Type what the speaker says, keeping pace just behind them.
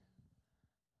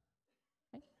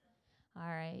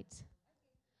All right.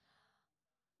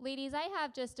 Ladies, I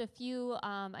have just a few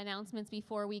announcements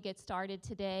before we get started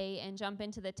today and jump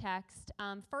into the text.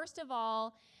 First of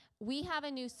all, we have a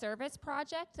new service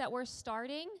project that we're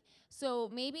starting.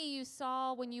 So maybe you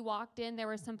saw when you walked in, there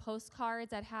were some postcards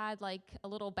that had like a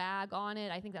little bag on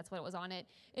it. I think that's what was on it.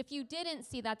 If you didn't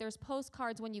see that, there's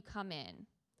postcards when you come in,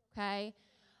 okay?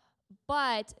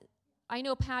 But I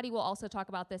know Patty will also talk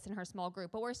about this in her small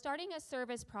group, but we're starting a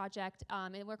service project,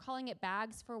 and we're calling it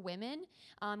Bags for Women.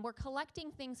 We're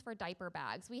collecting things for diaper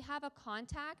bags. We have a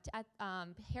contact at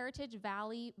Heritage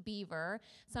Valley Beaver,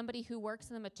 somebody who works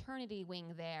in the maternity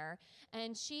wing there,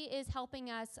 and she is helping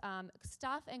us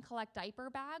stuff and collect diaper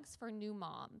bags for new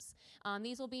moms.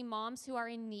 These will be moms who are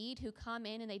in need, who come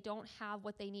in and they don't have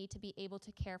what they need to be able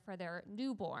to care for their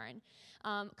newborn.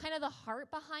 Kind of the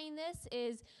heart behind this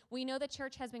is we know the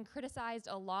church has been criticized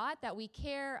a lot that we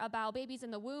care about babies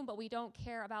in the womb, but we don't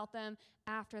care about them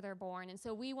after they're born. And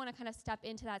so we want to kind of step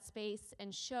into that space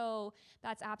and show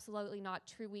that's absolutely not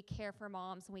true. We care for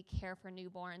moms and we care for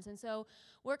newborns. And so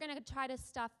we're going to try to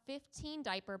stuff 15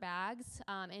 diaper bags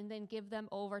and then give them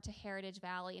over to Heritage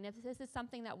Valley. And if this is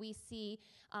something that we see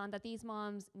that these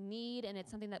moms need and it's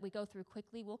something that we go through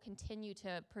quickly, we'll continue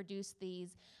to produce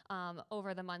these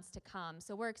over the months to come.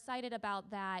 So we're excited about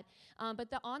that. But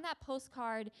on that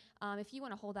postcard, if you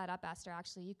want to hold that up, Esther,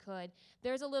 actually, you could.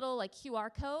 There's a little like QR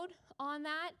code on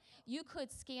that. You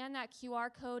could scan that QR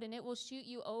code and it will shoot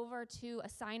you over to a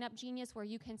Sign Up Genius where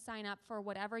you can sign up for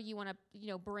whatever you want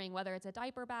to bring, whether it's a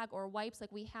diaper bag or wipes.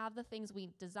 Like, we have the things we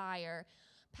desire.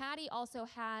 Patty also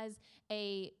has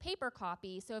a paper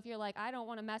copy, so if you're like, I don't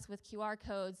want to mess with QR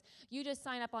codes, you just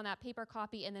sign up on that paper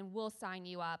copy and then we'll sign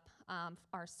you up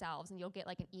ourselves, and you'll get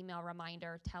like an email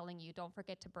reminder telling you, don't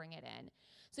forget to bring it in.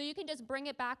 So you can just bring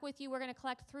it back with you. We're going to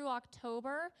collect through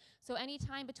October, so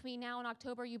anytime between now and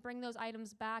October, you bring those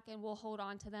items back and we'll hold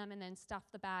on to them and then stuff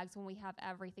the bags when we have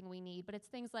everything we need. But it's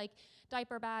things like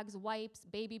diaper bags, wipes,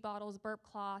 baby bottles, burp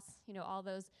cloths, all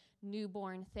those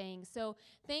newborn things. So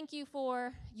thank you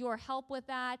for your help with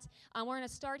that. We're going to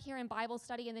start here in Bible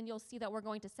study, and then you'll see that we're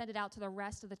going to send it out to the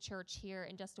rest of the church here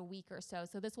in just a week or so.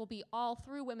 So this will be all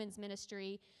through women's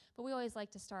ministry, but we always like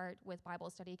to start with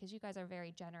Bible study because you guys are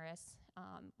very generous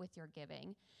with your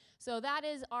giving. So that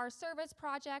is our service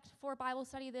project for Bible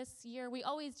study this year. We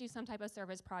always do some type of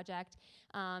service project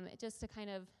just to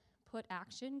kind of put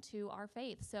action to our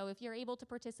faith. So if you're able to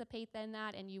participate in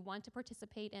that and you want to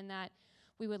participate in that,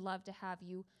 we would love to have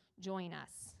you join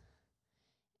us.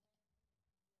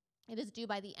 It is due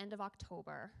by the end of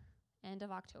October. And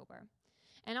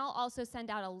I'll also send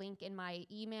out a link in my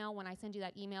email when I send you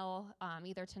that email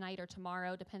either tonight or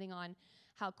tomorrow, depending on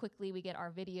how quickly we get our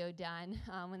video done.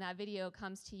 When that video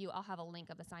comes to you, I'll have a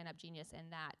link of the Sign Up Genius in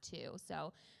that too.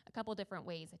 So a couple different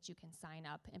ways that you can sign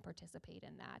up and participate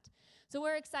in that. So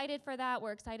we're excited for that.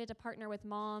 We're excited to partner with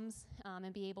moms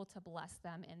and be able to bless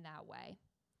them in that way.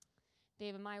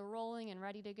 Dave, am I rolling and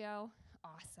ready to go?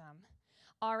 Awesome.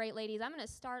 All right, ladies, I'm going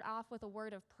to start off with a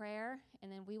word of prayer,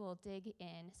 and then we will dig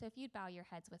in. So if you'd bow your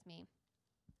heads with me.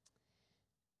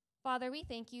 Father, we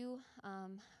thank you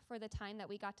for the time that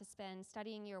we got to spend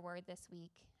studying your word this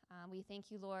week. We thank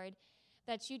you, Lord,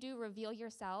 that you do reveal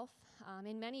yourself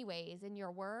in many ways in your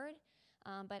word.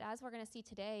 But as we're going to see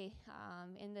today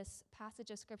in this passage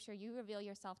of Scripture, you reveal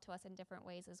yourself to us in different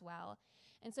ways as well.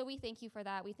 And so we thank you for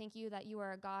that. We thank you that you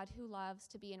are a God who loves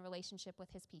to be in relationship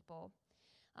with his people.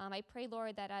 I pray,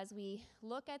 Lord, that as we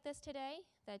look at this today,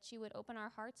 that you would open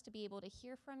our hearts to be able to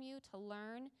hear from you, to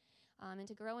learn, and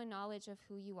to grow in knowledge of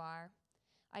who you are.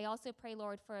 I also pray,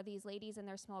 Lord, for these ladies in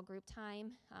their small group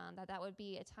time, that would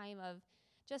be a time of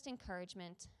just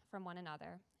encouragement from one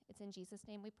another. It's in Jesus'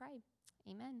 name we pray.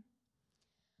 Amen.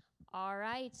 All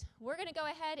right, we're going to go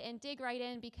ahead and dig right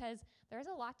in because there's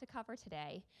a lot to cover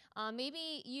today.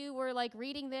 Maybe you were like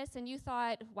reading this and you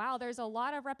thought, wow, there's a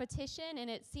lot of repetition and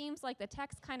it seems like the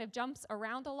text kind of jumps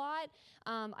around a lot.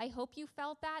 I hope you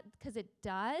felt that because it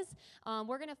does.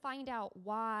 We're going to find out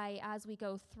why as we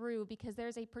go through because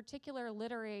there's a particular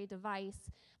literary device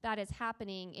that is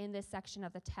happening in this section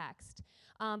of the text.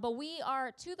 But we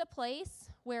are to the place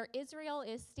where Israel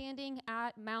is standing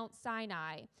at Mount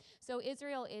Sinai. So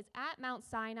Israel is at Mount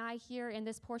Sinai here in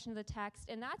this portion of the text,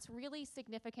 and that's really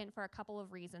significant for a couple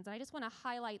of reasons. And I just want to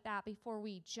highlight that before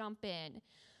we jump in.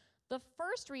 The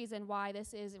first reason why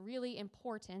this is really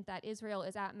important that Israel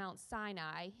is at Mount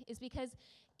Sinai is because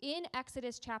in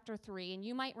Exodus chapter 3, and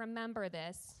you might remember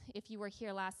this if you were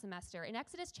here last semester, in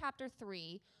Exodus chapter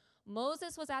 3,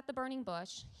 Moses was at the burning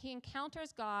bush. He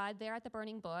encounters God there at the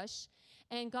burning bush.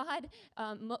 And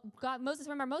Moses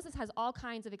has all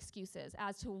kinds of excuses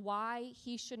as to why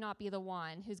he should not be the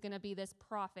one who's going to be this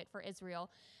prophet for Israel.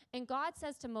 And God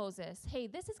says to Moses, hey,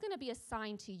 this is going to be a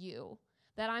sign to you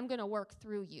that I'm going to work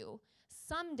through you.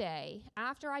 Someday,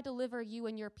 after I deliver you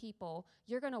and your people,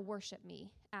 you're going to worship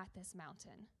me at this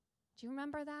mountain. Do you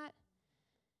remember that?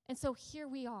 And so here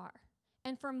we are.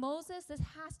 And for Moses, this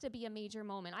has to be a major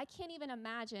moment. I can't even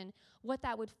imagine what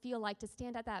that would feel like to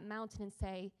stand at that mountain and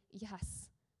say, yes,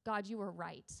 God, you were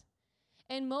right.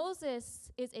 And Moses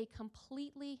is a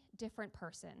completely different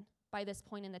person by this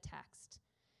point in the text.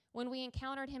 When we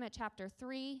encountered him at chapter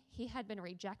 3, he had been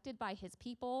rejected by his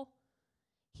people.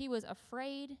 He was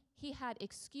afraid. He had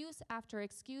excuse after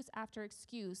excuse after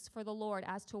excuse for the Lord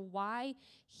as to why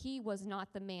he was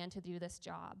not the man to do this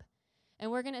job. And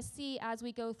we're going to see as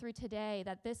we go through today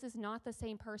that this is not the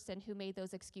same person who made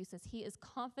those excuses. He is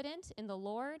confident in the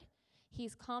Lord.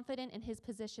 He's confident in his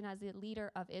position as the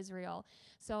leader of Israel.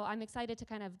 So I'm excited to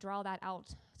kind of draw that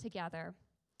out together.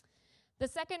 The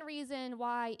second reason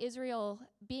why Israel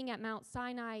being at Mount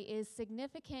Sinai is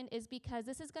significant is because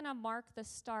this is going to mark the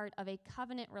start of a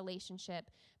covenant relationship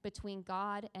between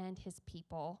God and his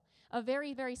people. A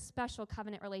very, very special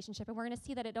covenant relationship. And we're going to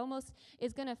see that it almost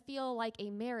is going to feel like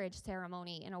a marriage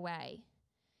ceremony in a way.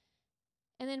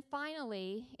 And then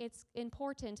finally, it's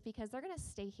important because they're going to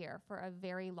stay here for a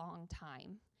very long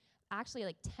time. Actually,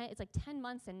 it's like 10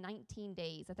 months and 19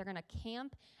 days that they're going to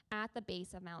camp at the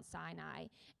base of Mount Sinai.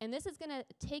 And this is going to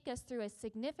take us through a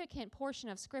significant portion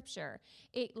of Scripture.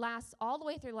 It lasts all the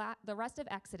way through the rest of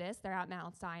Exodus. They're at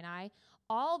Mount Sinai,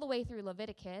 all the way through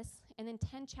Leviticus, and then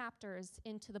 10 chapters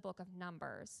into the book of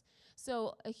Numbers.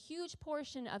 So a huge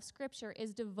portion of Scripture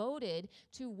is devoted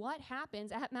to what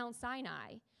happens at Mount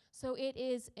Sinai. So it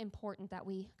is important that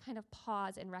we kind of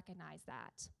pause and recognize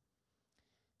that.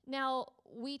 Now,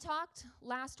 we talked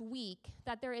last week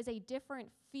that there is a different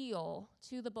feel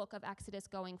to the book of Exodus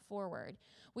going forward.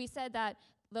 We said that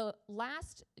the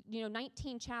last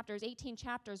 18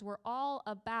 chapters were all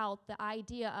about the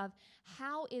idea of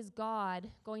how is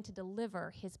God going to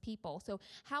deliver his people? So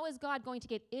how is God going to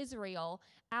get Israel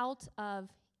out of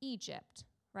Egypt?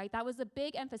 Right? That was the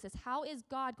big emphasis. How is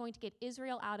God going to get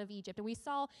Israel out of Egypt? And we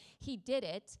saw he did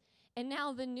it. And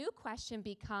now the new question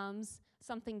becomes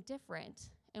something different.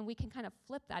 And we can kind of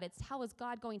flip that. It's how is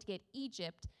God going to get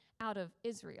Egypt out of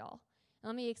Israel? And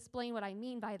let me explain what I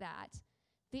mean by that.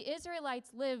 The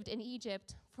Israelites lived in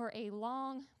Egypt for a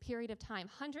long period of time,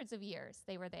 hundreds of years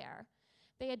they were there.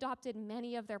 They adopted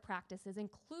many of their practices,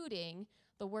 including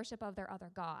the worship of their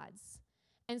other gods.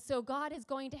 And so God is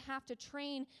going to have to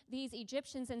train these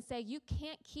Egyptians and say, you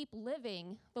can't keep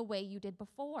living the way you did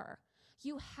before.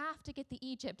 You have to get the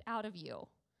Egypt out of you.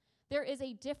 There is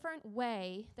a different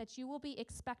way that you will be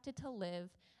expected to live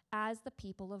as the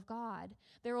people of God.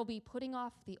 There will be putting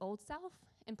off the old self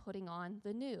and putting on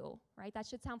the new, right? That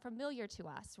should sound familiar to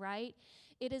us, right?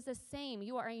 It is the same.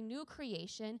 You are a new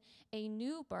creation, a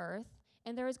new birth,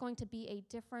 and there is going to be a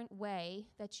different way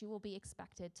that you will be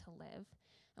expected to live.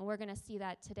 And we're going to see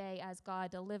that today as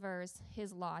God delivers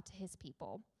his law to his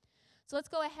people. So let's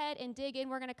go ahead and dig in.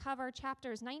 We're going to cover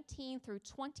chapters 19 through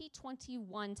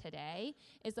 21 today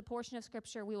is the portion of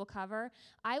Scripture we will cover.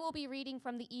 I will be reading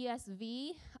from the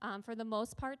ESV for the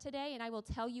most part today, and I will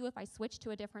tell you if I switch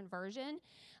to a different version.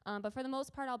 But for the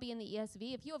most part, I'll be in the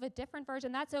ESV. If you have a different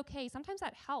version, that's okay. Sometimes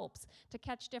that helps to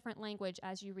catch different language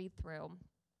as you read through.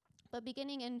 But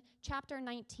beginning in chapter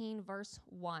 19, verse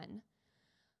 1.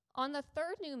 On the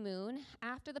third new moon,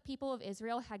 after the people of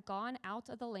Israel had gone out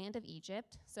of the land of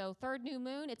Egypt, so third new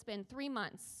moon, it's been 3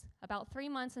 months, about 3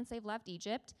 months since they've left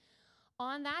Egypt.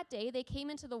 On that day, they came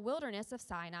into the wilderness of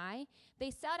Sinai.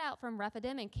 They set out from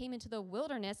Rephidim and came into the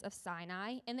wilderness of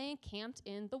Sinai, and they encamped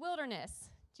in the wilderness.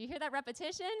 Do you hear that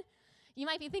repetition? You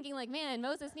might be thinking like, man,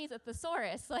 Moses needs a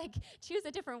thesaurus. Like, choose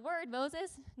a different word,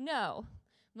 Moses. No.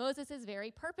 Moses is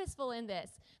very purposeful in this.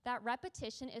 That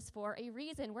repetition is for a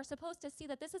reason. We're supposed to see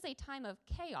that this is a time of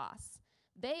chaos.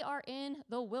 They are in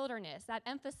the wilderness, that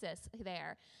emphasis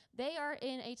there. They are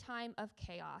in a time of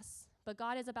chaos, but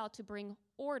God is about to bring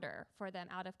order for them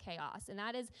out of chaos. And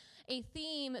that is a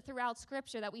theme throughout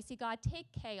Scripture, that we see God take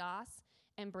chaos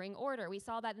and bring order. We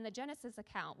saw that in the Genesis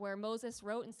account where Moses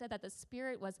wrote and said that the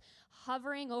Spirit was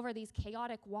hovering over these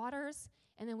chaotic waters,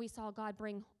 and then we saw God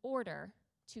bring order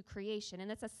to creation.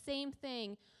 And it's the same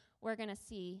thing we're going to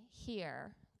see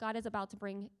here. God is about to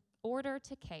bring order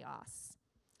to chaos.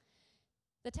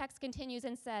 The text continues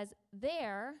and says,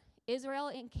 there Israel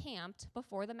encamped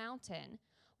before the mountain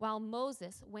while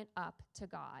Moses went up to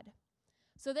God.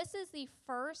 So this is the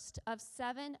first of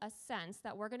 7 ascents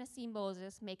that we're going to see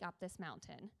Moses make up this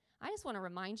mountain. I just want to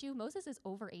remind you, Moses is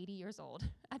over 80 years old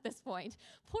at this point.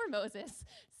 Poor Moses.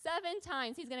 7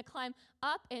 times he's going to climb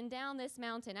up and down this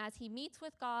mountain as he meets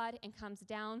with God and comes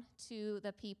down to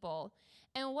the people.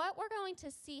 And what we're going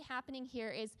to see happening here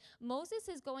is Moses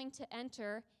is going to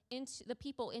enter into the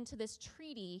people into this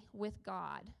treaty with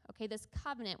God, okay, this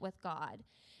covenant with God.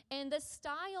 And the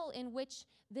style in which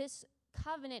this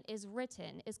covenant is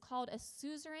written is called a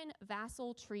suzerain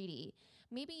vassal treaty.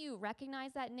 Maybe you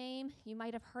recognize that name. You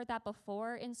might have heard that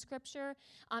before in Scripture.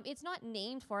 It's not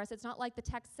named for us. It's not like the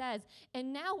text says,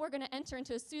 and now we're going to enter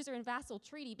into a suzerain vassal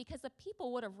treaty, because the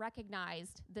people would have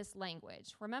recognized this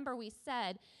language. Remember, we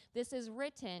said this is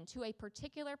written to a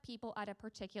particular people at a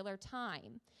particular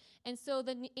time. And so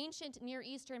the ancient Near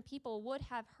Eastern people would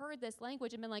have heard this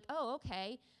language and been like, oh,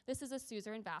 okay, this is a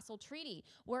suzerain vassal treaty.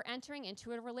 We're entering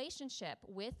into a relationship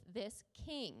with this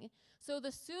king. So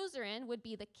the suzerain would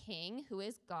be the king, who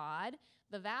is God.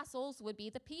 The vassals would be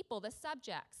the people, the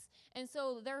subjects. And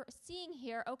so they're seeing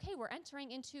here, okay, we're entering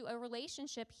into a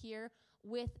relationship here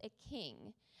with a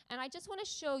king. And I just want to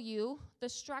show you the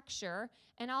structure,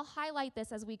 and I'll highlight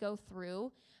this as we go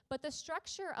through. But the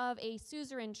structure of a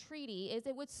suzerain treaty is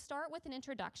it would start with an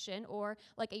introduction, or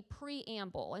like a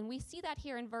preamble. And we see that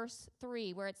here in verse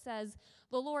 3, where it says,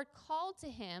 the Lord called to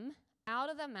him out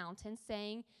of the mountain,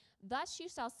 saying, thus you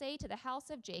shall say to the house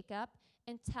of Jacob,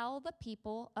 and tell the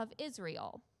people of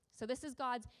Israel. So this is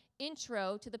God's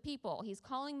intro to the people. He's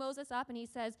calling Moses up, and he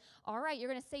says, all right, you're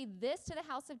going to say this to the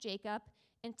house of Jacob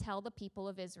and tell the people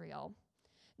of Israel.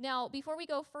 Now, before we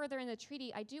go further in the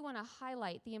treaty, I do want to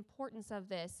highlight the importance of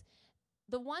this.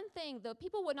 The one thing, the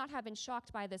people would not have been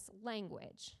shocked by this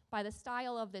language, by the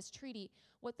style of this treaty.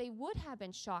 What they would have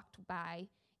been shocked by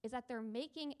is that they're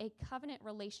making a covenant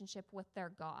relationship with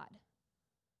their God.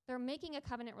 They're making a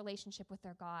covenant relationship with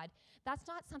their God. That's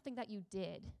not something that you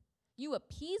did. You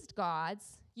appeased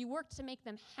gods, you worked to make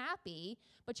them happy,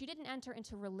 but you didn't enter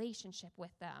into relationship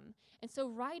with them. And so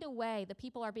right away, the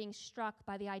people are being struck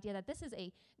by the idea that this is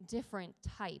a different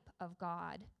type of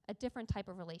God, a different type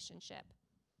of relationship.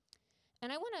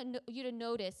 And I want you to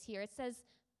notice here, it says,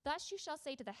 thus you shall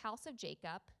say to the house of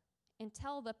Jacob, and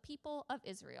tell the people of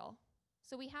Israel.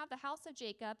 So we have the house of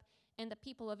Jacob and the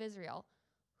people of Israel.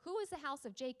 Who is the house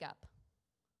of Jacob?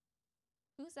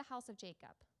 Who's the house of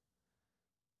Jacob?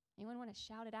 Anyone want to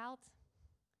shout it out?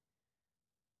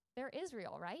 They're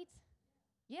Israel, right?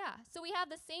 Yeah. So we have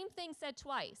the same thing said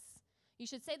twice. You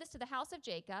should say this to the house of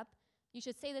Jacob. You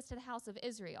should say this to the house of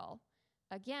Israel.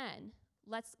 Again,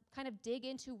 let's kind of dig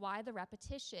into why the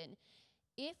repetition.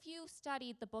 If you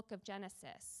studied the book of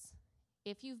Genesis,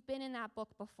 if you've been in that book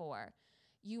before,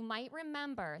 you might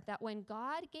remember that when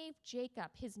God gave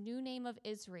Jacob his new name of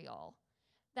Israel,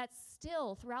 that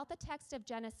still throughout the text of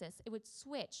Genesis, it would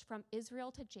switch from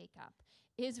Israel to Jacob,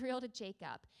 Israel to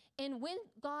Jacob. And when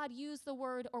God used the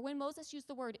word, or when Moses used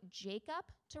the word Jacob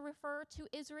to refer to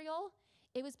Israel,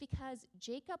 it was because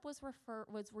Jacob was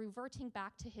reverting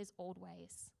back to his old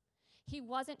ways. He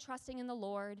wasn't trusting in the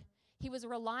Lord. He was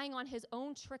relying on his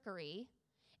own trickery.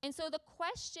 And so the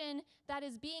question that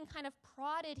is being kind of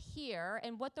prodded here,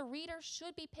 and what the reader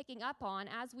should be picking up on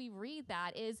as we read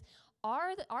that, is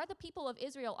are the people of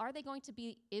Israel, are they going to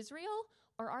be Israel,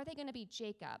 or are they going to be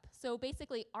Jacob? So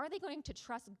basically, are they going to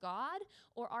trust God,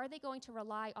 or are they going to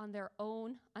rely on their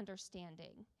own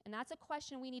understanding? And that's a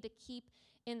question we need to keep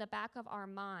in the back of our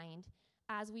mind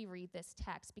as we read this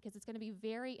text, because it's going to be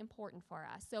very important for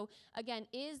us. So again,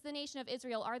 is the nation of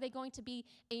Israel, are they going to be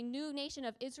a new nation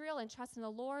of Israel and trust in the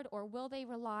Lord, or will they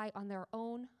rely on their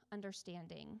own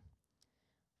understanding?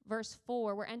 Verse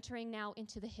 4, we're entering now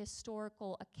into the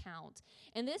historical account.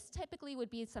 And this typically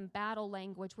would be some battle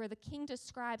language where the king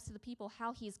describes to the people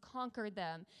how he's conquered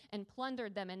them and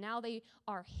plundered them, and now they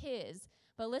are his.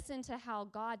 But listen to how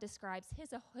God describes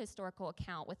his historical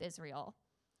account with Israel.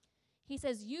 He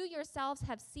says, you yourselves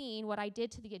have seen what I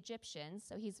did to the Egyptians,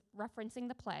 so he's referencing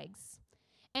the plagues,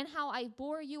 and how I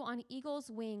bore you on eagle's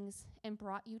wings and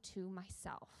brought you to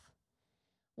myself.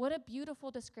 What a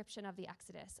beautiful description of the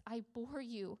Exodus. I bore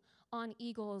you on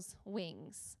eagle's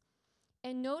wings.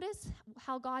 And notice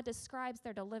how God describes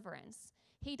their deliverance.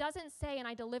 He doesn't say, and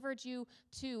I delivered you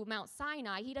to Mount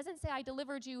Sinai. He doesn't say, I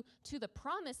delivered you to the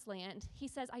promised land. He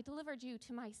says, I delivered you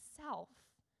to myself.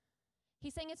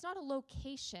 He's saying it's not a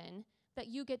location that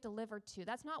you get delivered to.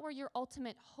 That's not where your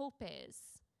ultimate hope is.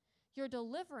 Your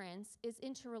deliverance is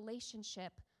into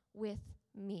relationship with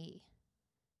me.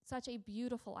 Such a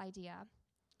beautiful idea.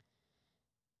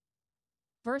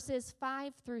 Verses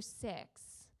 5 through 6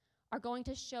 are going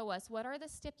to show us what are the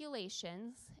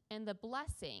stipulations and the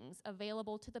blessings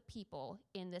available to the people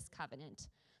in this covenant.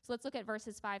 So let's look at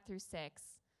verses 5 through 6.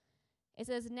 It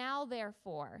says, "Now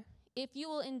therefore, if you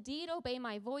will indeed obey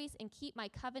my voice and keep my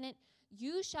covenant,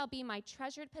 you shall be my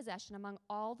treasured possession among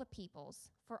all the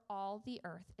peoples, for all the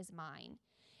earth is mine.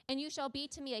 And you shall be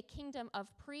to me a kingdom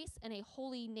of priests and a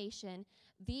holy nation.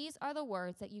 These are the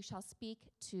words that you shall speak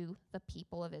to the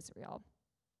people of Israel."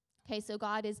 Okay, so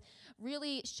God is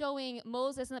really showing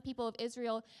Moses and the people of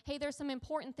Israel, hey, there's some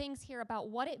important things here about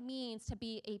what it means to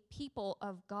be a people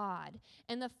of God.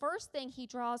 And the first thing he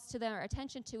draws to their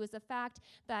attention to is the fact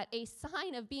that a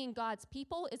sign of being God's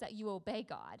people is that you obey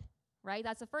God, right?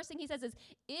 That's the first thing he says is,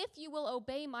 if you will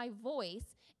obey my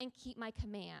voice and keep my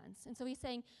commands. And so he's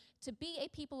saying to be a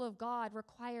people of God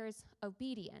requires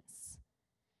obedience.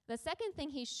 The second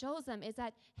thing he shows them is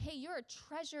that, hey, you're a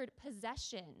treasured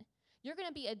possession. You're going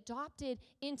to be adopted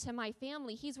into my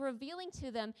family. He's revealing to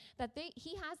them that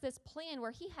he has this plan where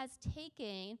he has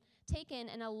taken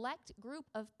an elect group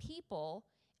of people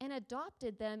and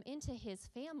adopted them into his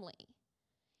family.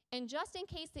 And just in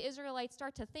case the Israelites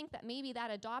start to think that maybe that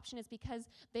adoption is because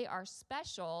they are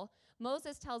special,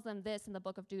 Moses tells them this in the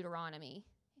book of Deuteronomy.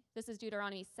 This is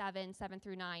Deuteronomy 7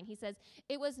 through 9. He says,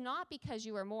 "It was not because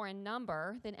you were more in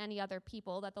number than any other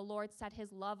people that the Lord set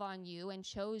his love on you and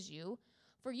chose you,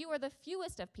 for you are the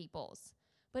fewest of peoples,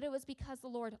 but it was because the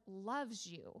Lord loves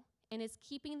you and is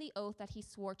keeping the oath that he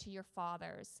swore to your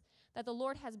fathers, that the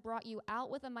Lord has brought you out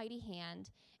with a mighty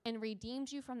hand and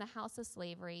redeemed you from the house of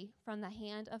slavery, from the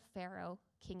hand of Pharaoh,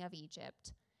 king of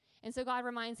Egypt." And so God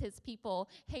reminds his people,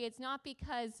 hey, it's not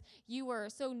because you were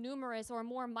so numerous or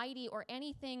more mighty or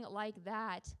anything like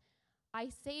that. I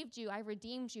saved you, I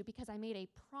redeemed you because I made a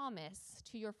promise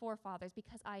to your forefathers,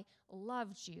 because I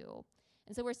loved you.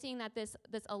 And so we're seeing that this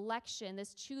election,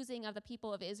 this choosing of the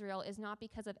people of Israel is not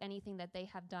because of anything that they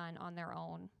have done on their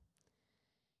own.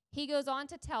 He goes on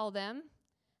to tell them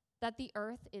that the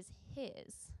earth is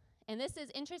his. And this is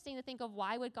interesting to think of,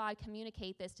 why would God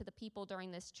communicate this to the people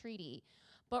during this treaty?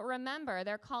 But remember,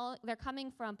 they're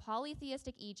coming from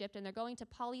polytheistic Egypt and they're going to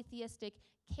polytheistic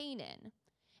Canaan.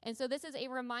 And so this is a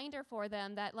reminder for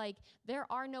them that, like, there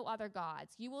are no other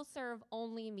gods. You will serve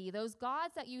only me. Those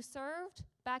gods that you served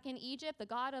back in Egypt, the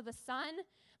God of the sun,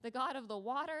 the God of the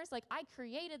waters, like, I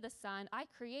created the sun, I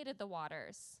created the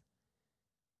waters.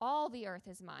 All the earth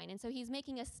is mine. And so he's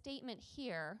making a statement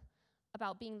here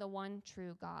about being the one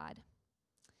true God.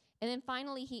 And then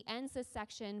finally, he ends this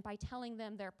section by telling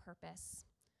them their purpose.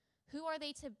 Who are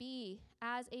they to be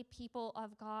as a people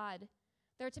of God?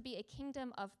 They're to be a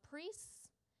kingdom of priests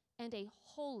and a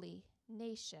holy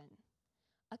nation.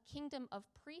 A kingdom of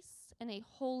priests and a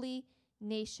holy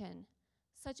nation.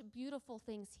 Such beautiful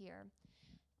things here.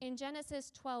 In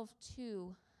Genesis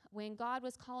 12:2, when God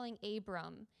was calling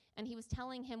Abram and he was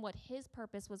telling him what his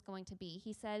purpose was going to be,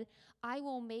 he said, "I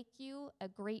will make you a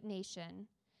great nation,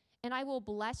 and I will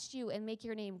bless you and make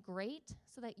your name great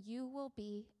so that you will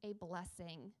be a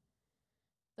blessing."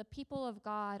 The people of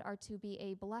God are to be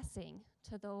a blessing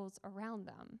to those around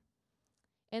them.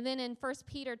 And then in 1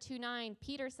 Peter 2:9,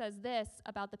 Peter says this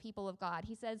about the people of God.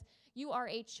 He says, "You are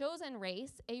a chosen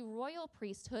race, a royal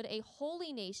priesthood, a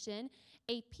holy nation,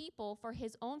 a people for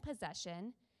his own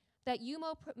possession, that you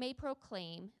may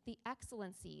proclaim the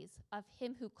excellencies of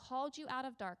him who called you out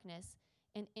of darkness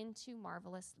and into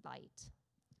marvelous light."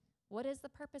 What is the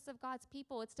purpose of God's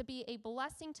people? It's to be a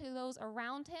blessing to those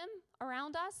around him,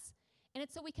 around us, and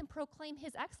it's so we can proclaim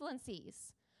his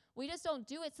excellencies. We just don't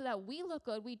do it so that we look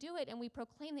good. We do it and we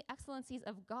proclaim the excellencies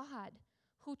of God,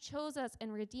 who chose us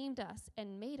and redeemed us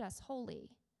and made us holy.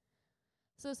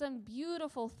 So some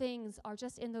beautiful things are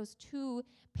just in those two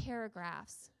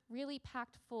paragraphs, really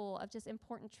packed full of just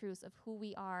important truths of who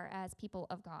we are as people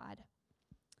of God.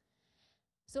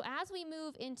 So as we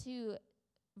move into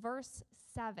verse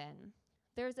 7,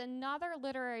 there's another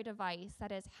literary device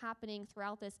that is happening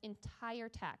throughout this entire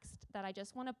text that I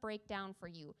just want to break down for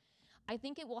you. I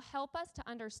think it will help us to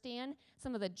understand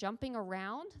some of the jumping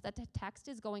around that the text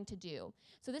is going to do.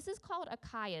 So this is called a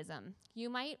chiasm. You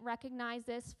might recognize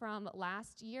this from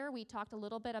last year. We talked a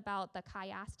little bit about the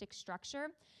chiastic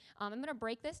structure. I'm going to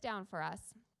break this down for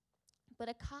us. But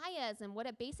a chiasm, what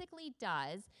it basically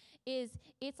does is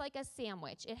it's like a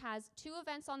sandwich. It has two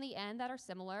events on the end that are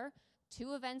similar,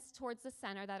 two events towards the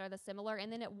center that are the similar,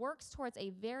 and then it works towards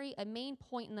a main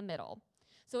point in the middle.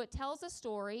 So it tells a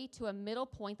story to a middle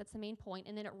point, that's the main point,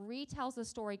 and then it retells the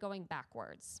story going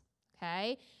backwards,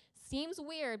 okay? Seems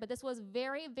weird, but this was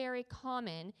very, very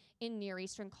common in Near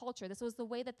Eastern culture. This was the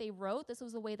way that they wrote. This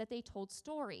was the way that they told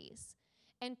stories.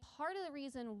 And part of the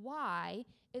reason why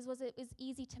it was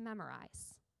easy to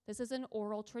memorize. This is an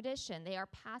oral tradition. They are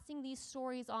passing these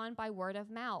stories on by word of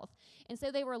mouth. And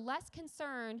so they were less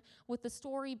concerned with the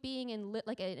story being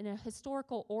in a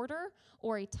historical order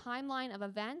or a timeline of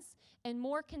events, and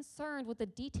more concerned with the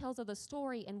details of the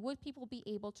story and would people be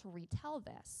able to retell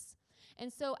this.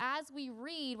 And so as we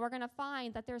read, we're going to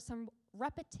find that there's some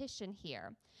repetition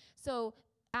here. So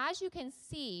as you can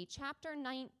see, chapter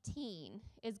 19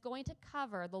 is going to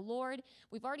cover the Lord.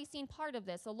 We've already seen part of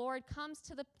this. The Lord comes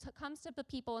to the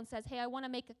people and says, hey, I want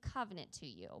to make a covenant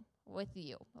with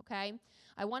you, okay?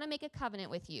 I want to make a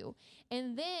covenant with you.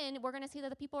 And then we're going to see that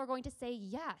the people are going to say,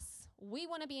 yes, we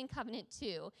want to be in covenant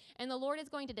too. And the Lord is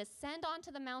going to descend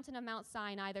onto the mountain of Mount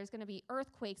Sinai. There's going to be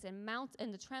earthquakes, and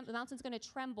the mountain's going to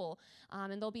tremble,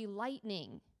 and there'll be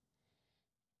lightning.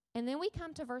 And then we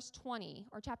come to verse 20,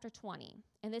 or chapter 20,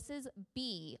 and this is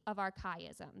B of our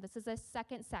chiasm. This is a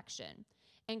second section,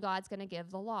 and God's going to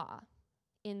give the law.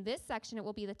 In this section, it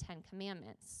will be the 10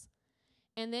 Commandments.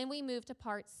 And then we move to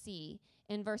part C.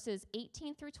 In verses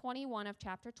 18 through 21 of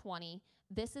chapter 20,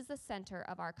 this is the center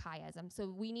of our chiasm. So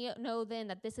we need to know then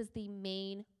that this is the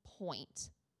main point.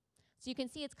 So you can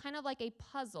see it's kind of like a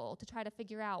puzzle to try to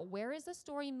figure out where is the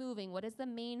story moving, what is the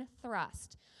main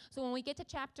thrust. So when we get to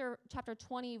chapter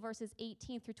 20, verses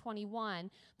 18 through 21,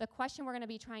 the question we're going to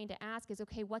be trying to ask is,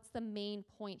 okay, what's the main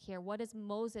point here? What is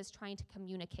Moses trying to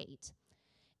communicate?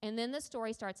 And then the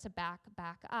story starts to back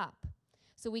up.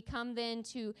 So we come then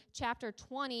to chapter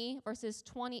 20,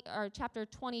 chapter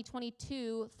 20,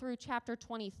 22 through chapter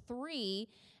 23,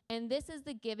 and this is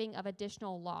the giving of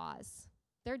additional laws.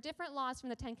 They're different laws from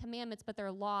the 10 Commandments, but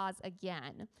they're laws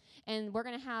again. And we're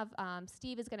going to have,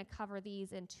 Steve is going to cover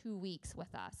these in 2 weeks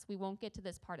with us. We won't get to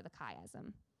this part of the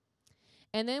chiasm.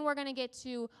 And then we're going to get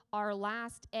to our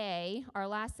last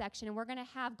section, and we're going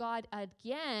to have God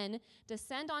again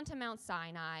descend onto Mount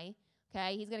Sinai.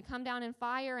 Okay, he's going to come down in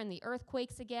fire and the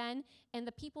earthquakes again, and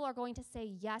the people are going to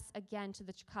say yes again to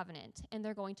the covenant, and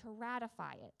they're going to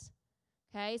ratify it.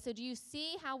 Okay, so do you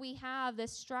see how we have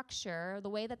this structure, the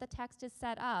way that the text is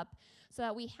set up, so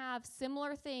that we have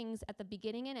similar things at the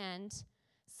beginning and end,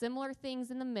 similar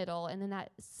things in the middle, and then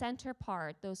that center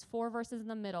part, those 4 verses in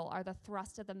the middle, are the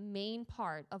thrust of the main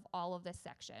part of all of this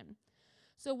section.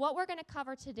 So what we're going to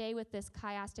cover today with this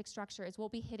chiastic structure is we'll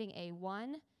be hitting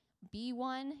A1,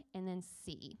 B1, and then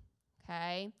C.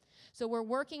 Okay, so we're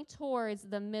working towards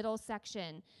the middle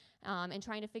section and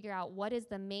trying to figure out what is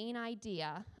the main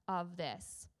idea of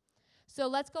this. So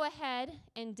let's go ahead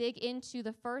and dig into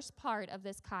the first part of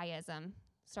this chiasm,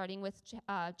 starting with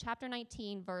chapter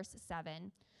 19, verse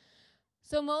 7.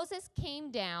 So Moses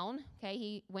came down, okay,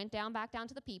 he went back down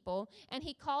to the people, and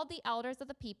he called the elders of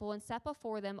the people and set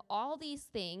before them all these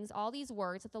things, all these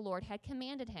words that the Lord had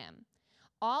commanded him.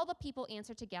 All the people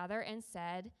answered together and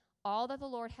said, all that the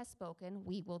Lord has spoken,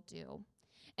 we will do.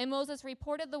 And Moses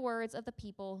reported the words of the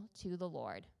people to the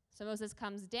Lord. So Moses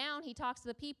comes down, he talks to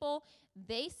the people,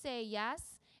 they say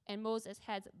yes, and Moses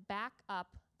heads back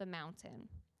up the mountain.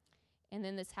 And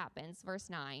then this happens, verse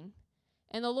 9.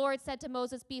 And the Lord said to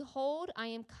Moses, behold, I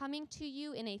am coming to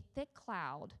you in a thick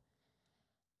cloud,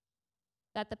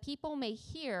 that the people may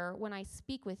hear when I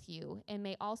speak with you, and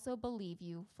may also believe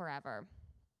you forever.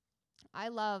 I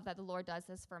love that the Lord does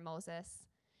this for Moses.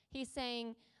 He's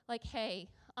saying, like, hey,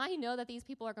 I know that these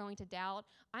people are going to doubt.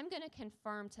 I'm going to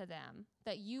confirm to them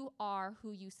that you are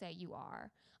who you say you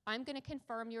are. I'm going to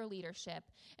confirm your leadership.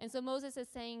 And so God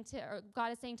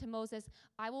is saying to Moses,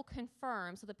 I will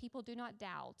confirm so the people do not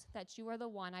doubt that you are the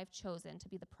one I've chosen to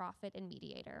be the prophet and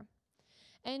mediator.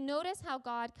 And notice how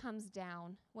God comes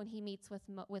down when he meets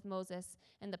with Moses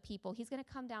and the people. He's going to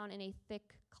come down in a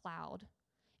thick cloud,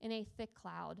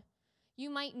 You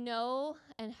might know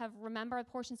and have remembered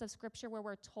portions of Scripture where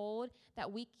we're told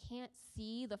that we can't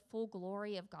see the full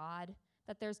glory of God,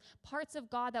 that there's parts of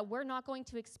God that we're not going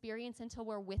to experience until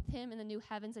we're with him in the new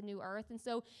heavens and new earth. And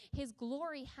so his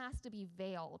glory has to be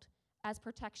veiled as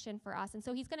protection for us. And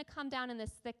so he's going to come down in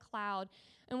this thick cloud.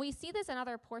 And we see this in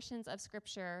other portions of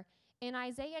Scripture. In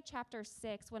Isaiah chapter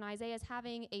 6, when Isaiah is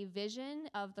having a vision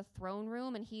of the throne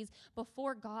room and he's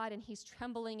before God and he's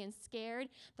trembling and scared,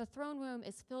 the throne room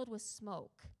is filled with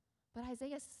smoke. But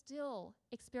Isaiah still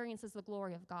experiences the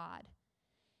glory of God.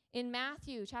 In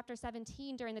Matthew chapter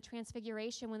 17, during the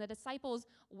transfiguration, when the disciples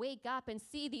wake up and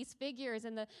see these figures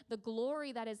and the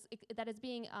glory that is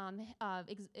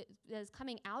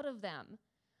coming out of them,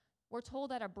 we're told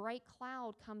that a bright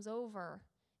cloud comes over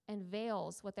and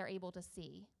veils what they're able to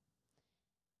see.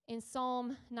 In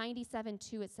Psalm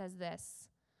 97:2, it says this,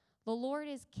 the Lord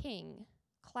is king,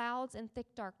 clouds and thick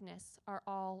darkness are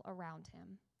all around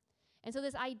him. And so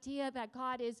this idea that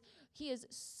he is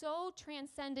so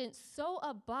transcendent, so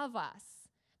above us,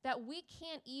 that we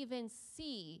can't even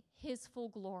see his full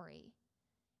glory.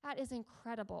 That is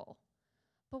incredible.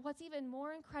 But what's even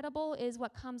more incredible is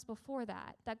what comes before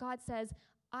that God says,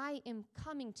 I am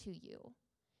coming to you.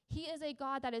 He is a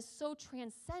God that is so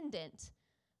transcendent,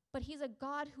 but he's a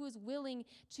God who is willing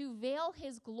to veil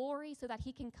his glory so that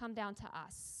he can come down to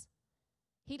us.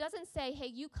 He doesn't say, hey,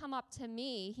 you come up to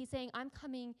me. He's saying, I'm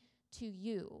coming to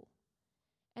you.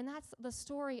 And that's the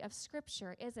story of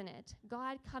Scripture, isn't it?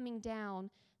 God coming down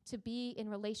to be in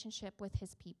relationship with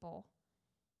his people.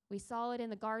 We saw it in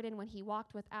the garden when he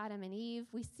walked with Adam and Eve.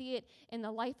 We see it in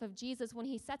the life of Jesus when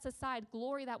he sets aside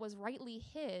glory that was rightly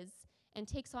his and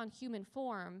takes on human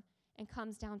form and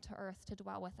comes down to earth to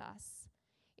dwell with us.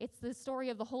 It's the story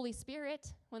of the Holy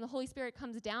Spirit. When the Holy Spirit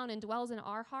comes down and dwells in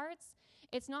our hearts,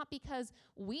 it's not because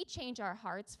we change our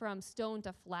hearts from stone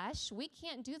to flesh. We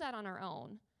can't do that on our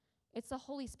own. It's the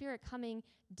Holy Spirit coming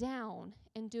down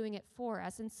and doing it for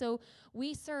us. And so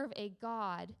we serve a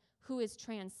God who is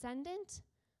transcendent,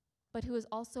 but who is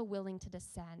also willing to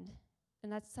descend.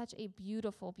 And that's such a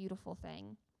beautiful, beautiful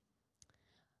thing.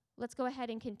 Let's go ahead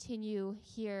and continue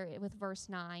here with verse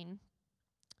 9.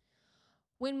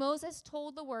 When Moses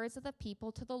told the words of the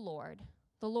people to the Lord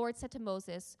said to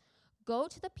Moses, go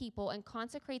to the people and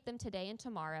consecrate them today and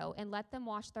tomorrow, and let them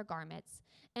wash their garments,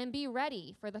 and be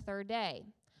ready for the third day.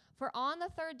 For on the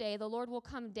third day the Lord will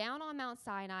come down on Mount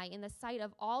Sinai in the sight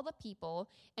of all the people,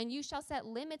 and you shall set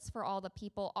limits for all the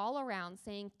people all around,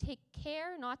 saying, take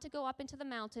care not to go up into the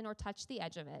mountain or touch the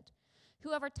edge of it.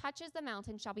 Whoever touches the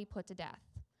mountain shall be put to death.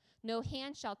 No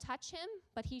hand shall touch him,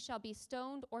 but he shall be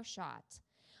stoned or shot.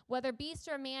 Whether beast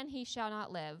or man, he shall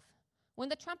not live. When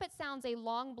the trumpet sounds a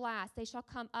long blast, they shall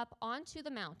come up onto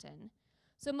the mountain.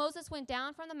 So Moses went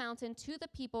down from the mountain to the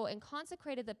people and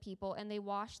consecrated the people, and they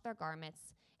washed their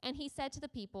garments. And he said to the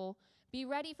people, be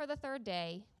ready for the third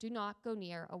day. Do not go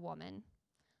near a woman.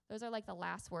 Those are like the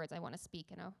last words I want to speak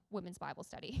in a women's Bible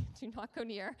study. Do not go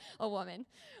near a woman.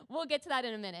 We'll get to that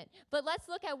in a minute. But let's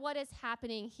look at what is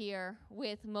happening here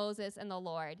with Moses and the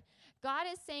Lord. God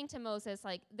is saying to Moses,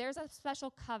 like, there's a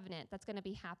special covenant that's going to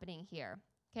be happening here.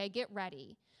 Okay, get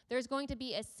ready. There's going to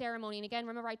be a ceremony. And again,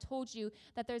 remember I told you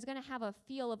that there's going to have a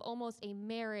feel of almost a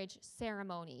marriage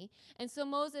ceremony. And so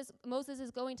Moses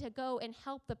is going to go and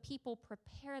help the people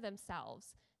prepare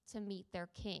themselves to meet their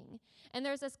king. And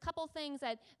there's this couple things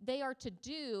that they are to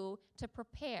do to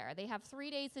prepare. They have 3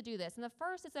 days to do this. And the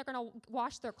first is they're going to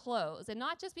wash their clothes. And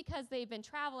not just because they've been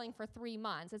traveling for 3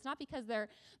 months. It's not because they're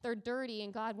dirty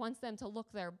and God wants them to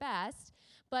look their best.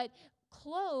 But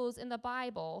clothes in the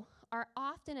Bible are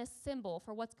often a symbol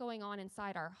for what's going on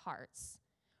inside our hearts.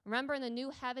 Remember in the new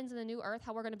heavens and the new earth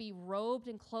how we're going to be robed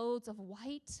in clothes of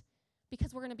white?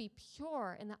 Because we're going to be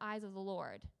pure in the eyes of the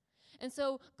Lord. And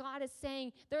so God is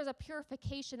saying there's a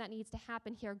purification that needs to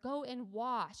happen here. Go and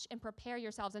wash and prepare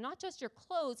yourselves. And not just your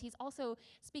clothes, he's also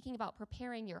speaking about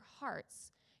preparing your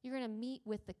hearts. You're going to meet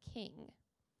with the king.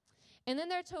 And then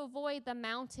they're to avoid the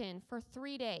mountain for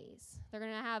 3 days. They're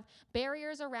going to have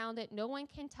barriers around it. No one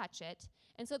can touch it.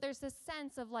 And so there's this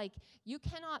sense of like, you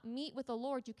cannot meet with the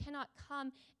Lord. You cannot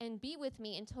come and be with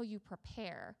me until you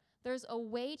prepare. There's a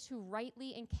way to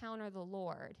rightly encounter the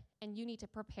Lord, and you need to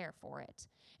prepare for it.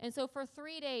 And so for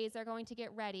 3 days, they're going to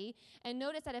get ready. And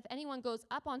notice that if anyone goes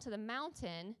up onto the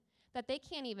mountain, that they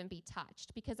can't even be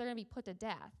touched because they're going to be put to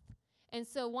death. And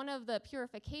so one of the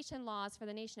purification laws for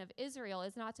the nation of Israel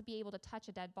is not to be able to touch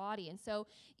a dead body. And so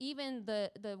even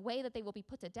the way that they will be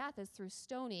put to death is through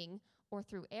stoning or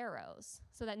through arrows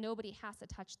so that nobody has to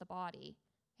touch the body.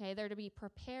 Okay, they're to be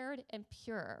prepared and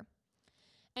pure.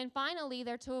 And finally,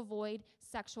 they're to avoid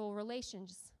sexual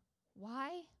relations.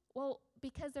 Why? Well,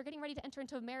 because they're getting ready to enter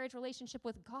into a marriage relationship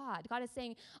with God. God is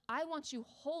saying, I want you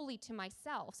wholly to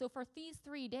myself. So for these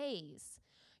 3 days,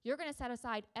 you're going to set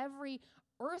aside every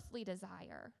earthly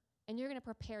desire, and you're going to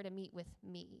prepare to meet with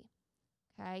me.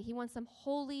 Okay? He wants them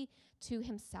wholly to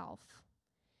himself.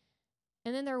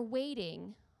 And then they're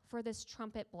waiting for this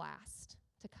trumpet blast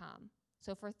to come.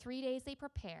 So for 3 days they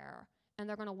prepare, and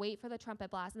they're going to wait for the trumpet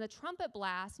blast. And the trumpet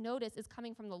blast, notice, is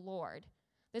coming from the Lord.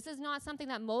 This is not something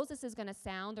that Moses is going to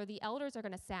sound or the elders are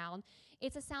going to sound.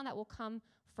 It's a sound that will come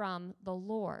from the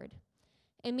Lord.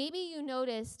 And maybe you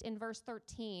noticed in verse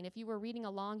 13, if you were reading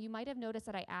along, you might have noticed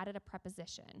that I added a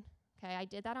preposition. Okay, I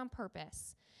did that on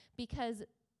purpose because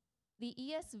the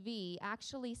ESV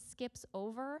actually skips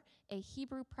over a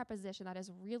Hebrew preposition that is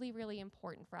really, really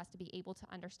important for us to be able to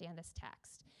understand this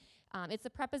text. It's a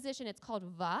preposition, it's called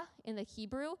va in the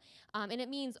Hebrew, and it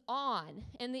means on.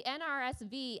 And the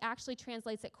NRSV actually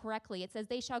translates it correctly. It says,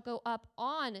 they shall go up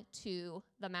on to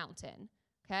the mountain.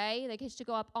 Okay, they get to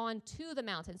go up onto the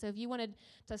mountain. So if you wanted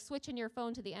to switch in your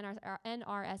phone to the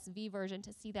NRSV version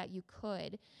to see that, you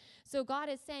could. So God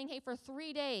is saying, hey, for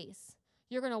 3 days,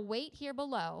 you're going to wait here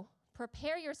below,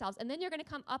 prepare yourselves, and then you're going to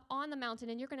come up on the mountain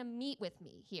and you're going to meet with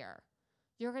me here.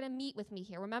 You're going to meet with me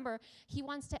here. Remember, he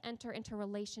wants to enter into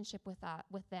relationship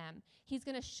with them. He's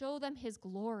going to show them his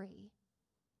glory.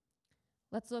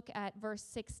 Let's look at verse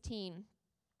 16.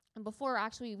 And before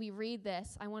actually we read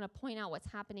this, I want to point out what's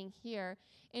happening here.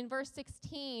 In verse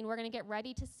 16, we're going to get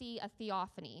ready to see a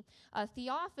theophany. A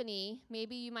theophany,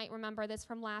 maybe you might remember this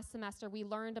from last semester. We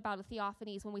learned about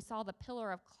theophanies when we saw the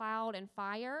pillar of cloud and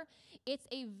fire. It's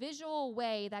a visual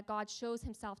way that God shows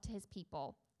himself to his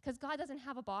people. Because God doesn't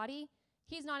have a body.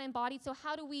 He's not embodied. So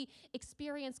how do we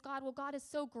experience God? Well, God is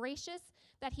so gracious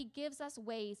that he gives us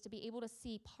ways to be able to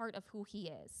see part of who he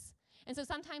is. And so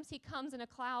sometimes he comes in a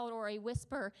cloud or a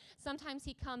whisper. Sometimes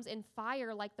he comes in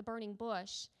fire like the burning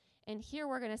bush. And here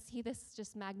we're going to see this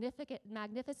just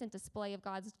magnificent display of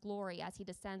God's glory as he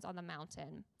descends on the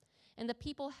mountain. And the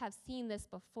people have seen this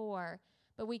before,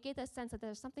 but we get the sense that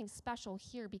there's something special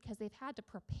here because they've had to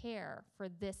prepare for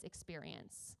this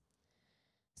experience.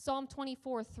 Psalm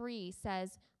 24:3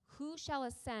 says, "Who shall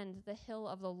ascend the hill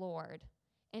of the Lord,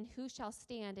 and who shall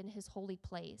stand in his holy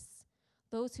place?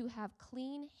 Those who have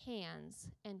clean hands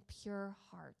and pure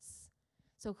hearts."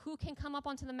 So who can come up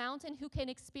onto the mountain? Who can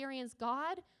experience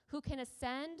God? Who can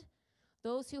ascend?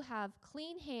 Those who have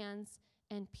clean hands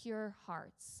and pure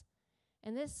hearts.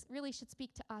 And this really should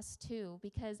speak to us too,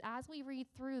 because as we read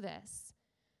through this,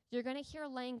 you're going to hear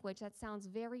language that sounds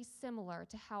very similar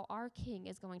to how our King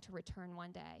is going to return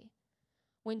one day.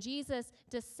 When Jesus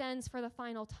descends for the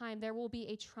final time, there will be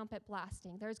a trumpet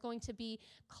blasting. There's going to be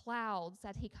clouds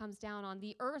that he comes down on.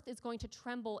 The earth is going to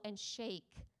tremble and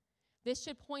shake. This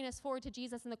should point us forward to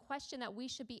Jesus. And the question that we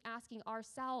should be asking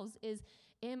ourselves is,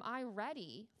 am I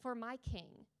ready for my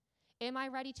King? Am I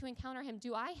ready to encounter him?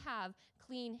 Do I have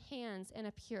clean hands and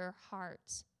a pure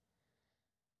heart?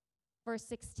 Verse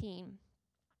 16.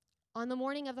 On the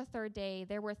morning of the third day,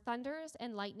 there were thunders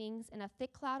and lightnings and a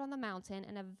thick cloud on the mountain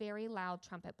and a very loud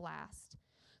trumpet blast,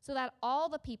 so that all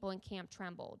the people in camp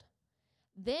trembled.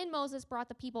 Then Moses brought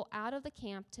the people out of the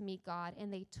camp to meet God,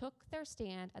 and they took their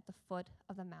stand at the foot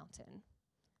of the mountain.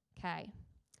 Okay,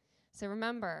 so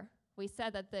remember, we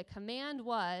said that the command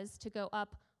was to go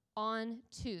up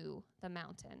onto the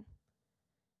mountain.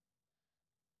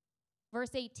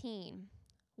 Verse 18,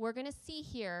 we're going to see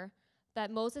here that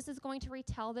Moses is going to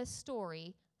retell this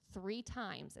story 3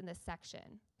 times in this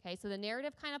section. Okay, so the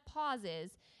narrative kind of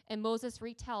pauses, and Moses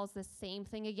retells the same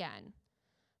thing again.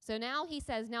 So now he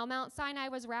says, now Mount Sinai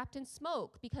was wrapped in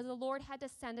smoke because the Lord had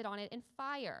descended on it in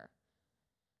fire.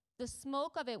 The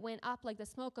smoke of it went up like the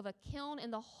smoke of a kiln,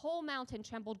 and the whole mountain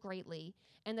trembled greatly,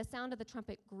 and the sound of the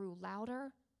trumpet grew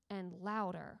louder and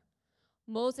louder.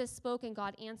 Moses spoke, and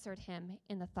God answered him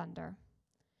in the thunder.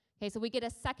 Okay, so we get a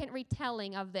second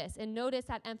retelling of this, and notice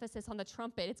that emphasis on the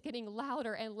trumpet. It's getting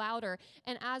louder and louder,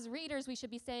 and as readers, we should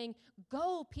be saying,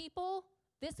 go, people.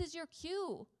 This is your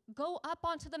cue. Go up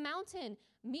onto the mountain.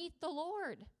 Meet the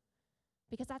Lord,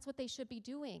 because that's what they should be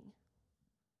doing.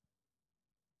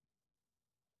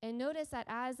 And notice that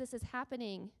as this is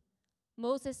happening,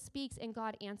 Moses speaks and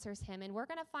God answers him. And we're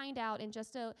going to find out in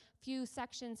just a few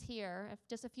sections here,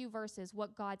 just a few verses,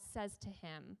 what God says to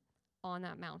him on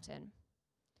that mountain.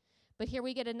 But here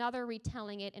we get another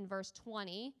retelling it in verse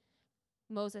 20.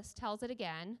 Moses tells it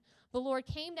again. The Lord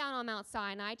came down on Mount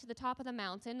Sinai to the top of the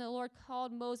mountain. The Lord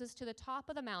called Moses to the top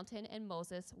of the mountain, and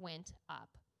Moses went up.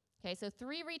 Okay, so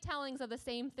 3 retellings of the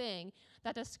same thing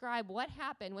that describe what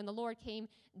happened when the Lord came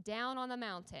down on the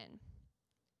mountain.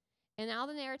 And now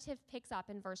the narrative picks up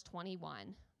in verse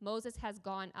 21. Moses has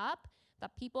gone up, the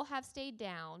people have stayed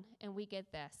down, and we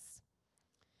get this.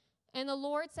 And the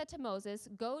Lord said to Moses,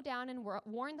 go down and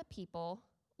warn the people,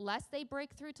 lest they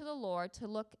break through to the Lord to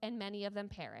look, and many of them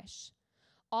perish.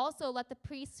 Also let the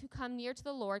priests who come near to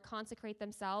the Lord consecrate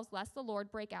themselves, lest the Lord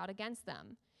break out against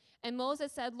them. And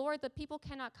Moses said, Lord, the people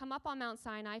cannot come up on Mount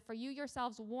Sinai, for you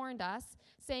yourselves warned us,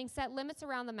 saying, set limits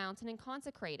around the mountain and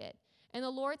consecrate it. And the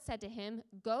Lord said to him,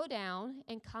 go down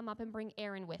and come up and bring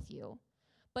Aaron with you.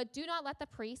 But do not let the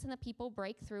priests and the people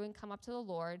break through and come up to the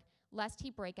Lord, lest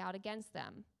he break out against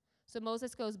them. So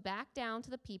Moses goes back down to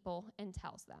the people and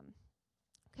tells them.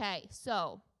 Okay,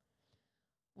 so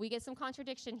we get some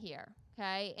contradiction here,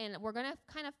 okay? And we're going to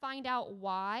kind of find out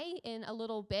why in a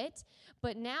little bit.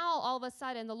 But now, all of a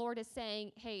sudden, the Lord is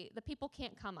saying, hey, the people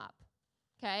can't come up,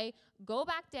 okay? Go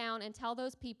back down and tell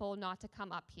those people not to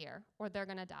come up here, or they're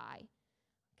going to die,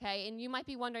 okay? And you might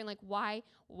be wondering, like, why?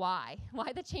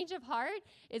 Why the change of heart?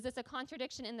 Is this a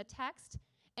contradiction in the text?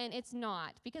 And it's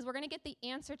not, because we're going to get the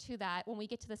answer to that when we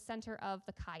get to the center of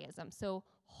the chiasm. So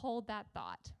hold that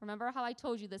thought. Remember how I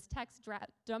told you this text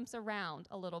jumps around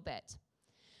a little bit.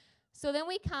 So then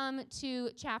we come to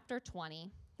chapter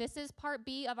 20. This is part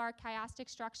B of our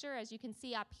chiastic structure, as you can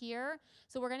see up here.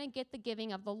 So we're going to get the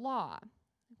giving of the law.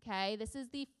 Okay, this is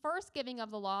the first giving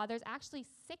of the law. There's actually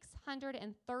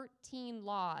 613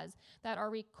 laws that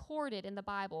are recorded in the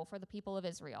Bible for the people of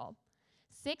Israel.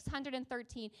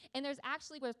 613, and there's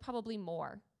probably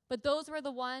more. But those were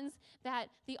the ones that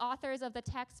the authors of the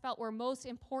text felt were most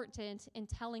important in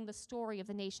telling the story of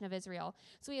the nation of Israel.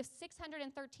 So we have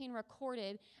 613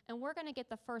 recorded, and we're going to get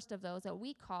the first of those that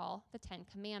we call the 10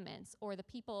 Commandments, or the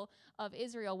people of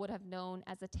Israel would have known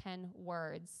as the 10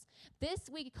 words. This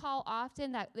we call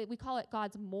often we call it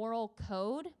God's moral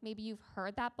code. Maybe you've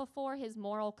heard that before, his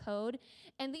moral code.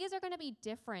 And these are going to be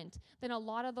different than a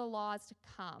lot of the laws to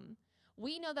come.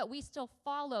 We know that we still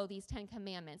follow these 10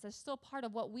 commandments. They're still part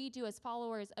of what we do as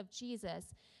followers of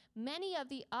Jesus. Many of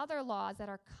the other laws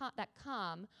that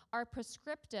come are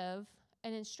prescriptive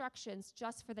and instructions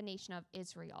just for the nation of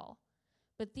Israel.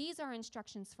 But these are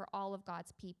instructions for all of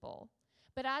God's people.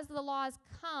 But as the laws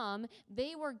come,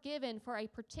 they were given for a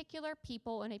particular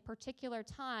people in a particular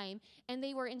time, and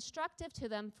they were instructive to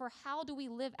them for how do we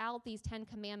live out these 10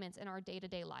 commandments in our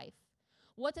day-to-day life.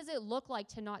 What does it look like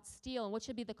to not steal, and what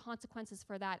should be the consequences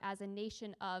for that as a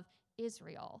nation of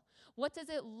Israel? What does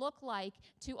it look like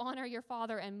to honor your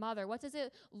father and mother? What does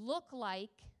it look like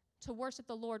to worship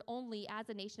the Lord only as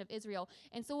a nation of Israel?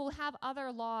 And so we'll have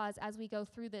other laws as we go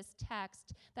through this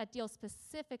text that deal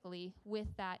specifically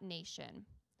with that nation.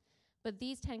 But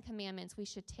these 10 commandments we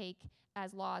should take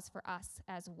as laws for us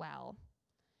as well.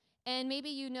 And maybe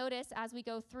you notice as we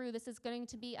go through, this is going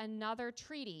to be another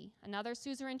treaty, another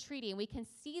suzerain treaty. And we can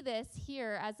see this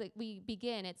here as we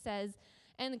begin. It says,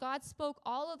 "And God spoke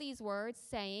all of these words,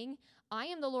 saying, I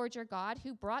am the Lord your God,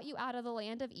 who brought you out of the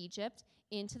land of Egypt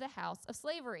into the house of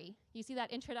slavery." You see that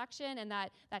introduction and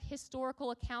that historical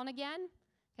account again?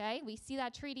 Okay, we see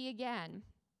that treaty again.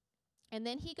 And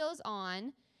then he goes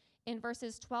on in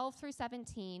verses 12 through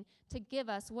 17 to give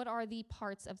us what are the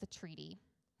parts of the treaty.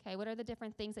 Okay, what are the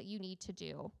different things that you need to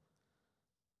do?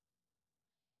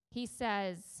 He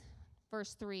says,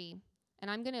 verse 3,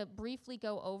 and I'm going to briefly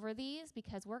go over these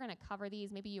because we're going to cover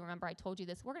these. Maybe you remember I told you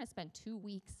this. We're going to spend 2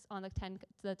 weeks on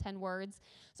the 10 words.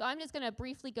 So I'm just going to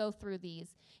briefly go through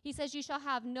these. He says, "You shall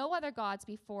have no other gods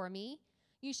before me.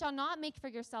 You shall not make for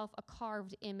yourself a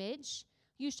carved image.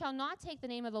 You shall not take the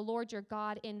name of the Lord your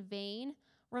God in vain.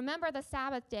 Remember the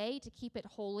Sabbath day to keep it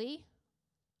holy.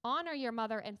 Honor your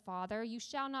mother and father. You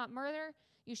shall not murder.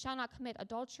 You shall not commit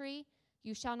adultery.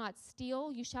 You shall not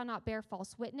steal. You shall not bear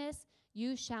false witness.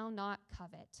 You shall not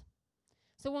covet."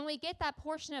 So when we get that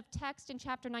portion of text in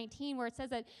chapter 19 where it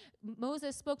says that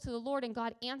Moses spoke to the Lord and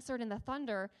God answered in the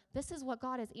thunder, this is what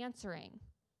God is answering.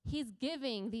 He's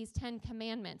giving these 10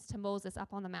 commandments to Moses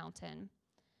up on the mountain.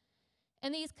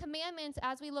 And these commandments,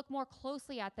 as we look more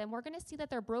closely at them, we're going to see that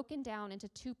they're broken down into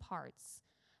 2 parts.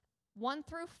 1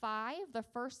 through 5, the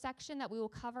first section that we will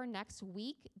cover next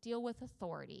week, deal with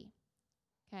authority.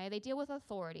 Okay, they deal with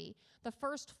authority. The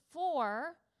first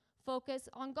 4 focus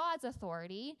on God's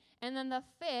authority, and then the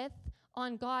 5th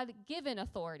on God-given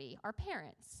authority, our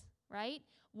parents, right?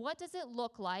 What does it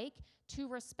look like to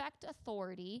respect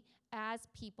authority as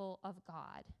people of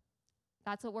God?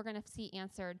 That's what we're going to see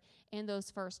answered in those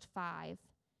first 5.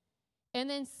 And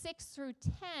then 6 through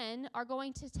 10 are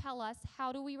going to tell us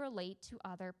how do we relate to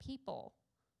other people.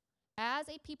 As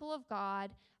a people of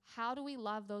God, how do we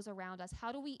love those around us?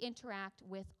 How do we interact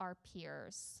with our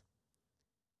peers?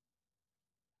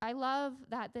 I love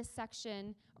that this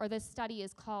section or this study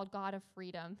is called God of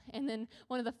Freedom. And then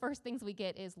one of the first things we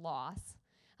get is loss.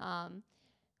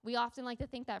 We often like to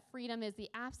think that freedom is the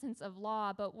absence of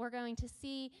law, but we're going to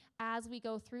see as we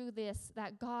go through this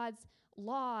that God's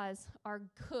laws are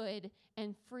good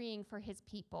and freeing for his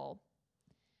people.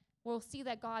 We'll see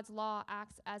that God's law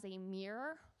acts as a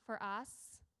mirror for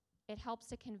us. It helps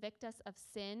to convict us of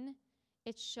sin.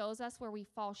 It shows us where we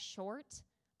fall short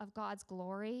of God's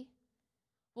glory.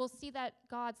 We'll see that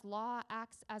God's law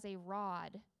acts as a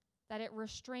rod, that it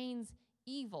restrains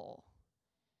evil.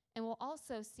 And we'll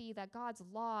also see that God's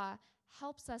law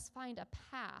helps us find a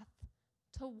path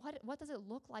to what does it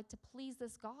look like to please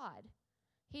this God.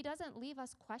 He doesn't leave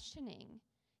us questioning.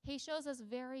 He shows us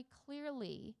very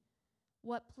clearly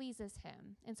what pleases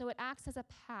him. And so it acts as a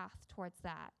path towards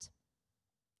that.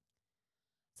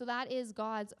 So that is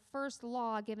God's first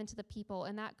law given to the people,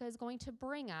 and that is going to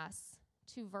bring us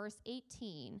to verse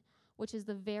 18, which is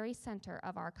the very center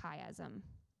of our chiasm.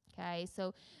 Okay,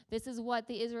 so this is what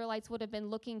the Israelites would have been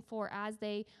looking for as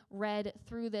they read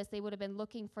through this. They would have been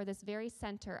looking for this very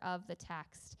center of the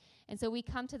text. And so we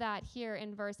come to that here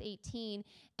in verse 18.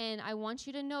 And I want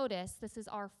you to notice this is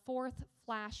our fourth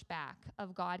flashback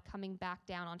of God coming back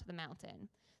down onto the mountain.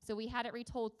 So we had it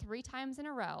retold 3 times in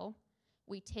a row.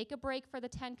 We take a break for the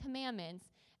 10 Commandments.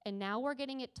 And now we're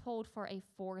getting it told for a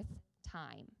 4th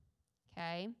time.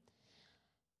 Okay?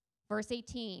 Verse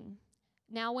 18.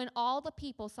 Now when all the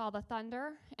people saw the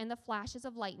thunder and the flashes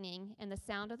of lightning and the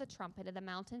sound of the trumpet and the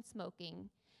mountain smoking,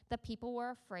 the people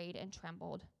were afraid and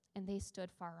trembled, and they stood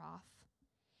far off.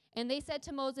 And they said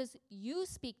to Moses, "You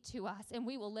speak to us, and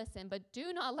we will listen, but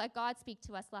do not let God speak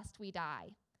to us, lest we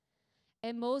die."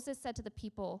 And Moses said to the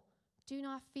people, "Do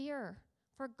not fear,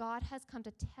 for God has come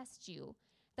to test you,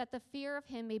 that the fear of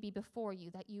him may be before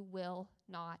you, that you will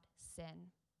not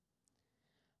sin."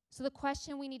 So the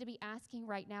question we need to be asking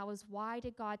right now is, why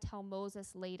did God tell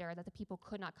Moses later that the people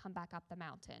could not come back up the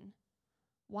mountain?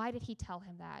 Why did he tell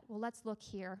him that? Well, let's look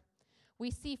here.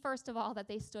 We see, first of all, that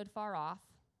they stood far off,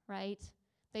 right?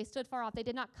 They stood far off. They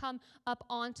did not come up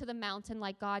onto the mountain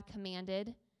like God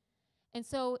commanded. And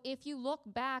so if you look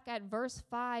back at verse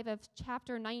 5 of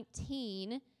chapter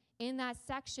 19, in that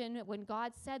section, when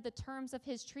God said the terms of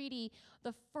his treaty,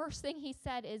 the first thing he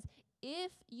said is,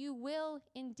 "If you will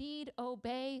indeed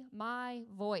obey my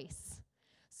voice."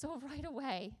 So right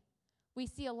away, we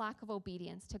see a lack of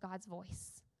obedience to God's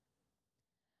voice.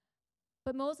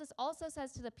 But Moses also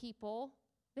says to the people,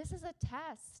 this is a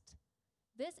test.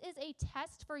 This is a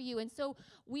test for you. And so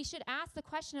we should ask the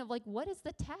question of, like, what is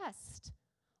the test?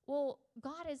 Well,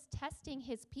 God is testing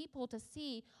his people to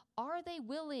see, are they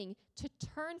willing to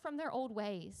turn from their old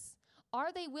ways?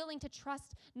 Are they willing to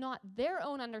trust not their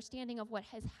own understanding of what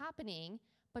is happening,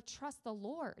 but trust the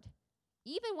Lord,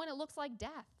 even when it looks like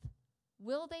death?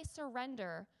 Will they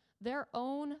surrender their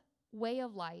own way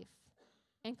of life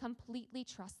and completely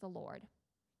trust the Lord?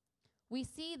 We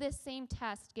see this same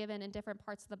test given in different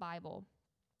parts of the Bible.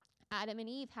 Adam and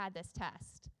Eve had this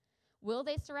test. Will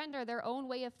they surrender their own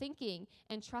way of thinking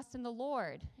and trust in the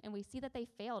Lord? And we see that they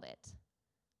failed it,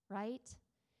 right?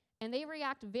 And they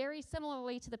react very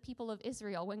similarly to the people of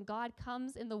Israel. When God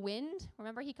comes in the wind,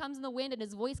 remember, he comes in the wind and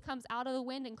his voice comes out of the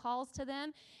wind and calls to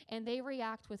them, and they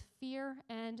react with fear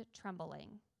and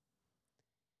trembling.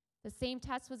 The same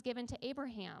test was given to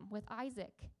Abraham with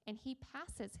Isaac, and he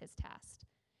passes his test.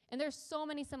 And there's so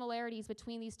many similarities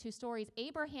between these two stories.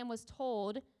 Abraham was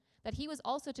told that he was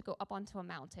also to go up onto a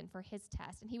mountain for his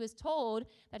test, and he was told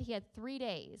that he had 3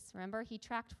 days. Remember, he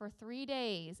tracked for 3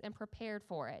 days and prepared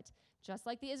for it, just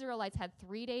like the Israelites had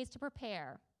 3 days to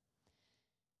prepare.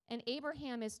 And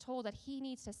Abraham is told that he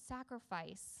needs to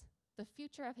sacrifice the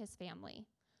future of his family,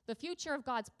 the future of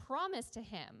God's promise to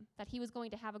him that he was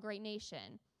going to have a great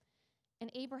nation.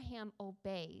 And Abraham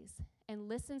obeys and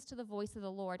listens to the voice of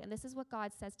the Lord. And this is what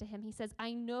God says to him. He says,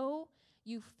 "I know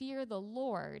you fear the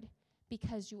Lord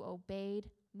because you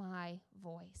obeyed my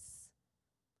voice."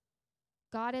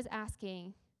 God is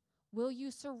asking, will you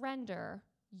surrender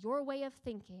your way of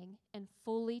thinking and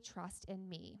fully trust in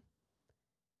me?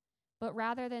 But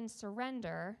rather than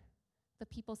surrender, the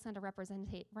people send a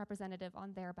representative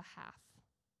on their behalf,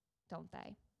 don't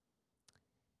they?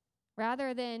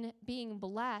 Rather than being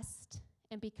blessed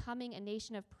and becoming a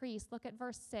nation of priests, look at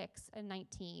verse 6 and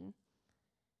 19.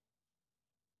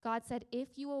 God said,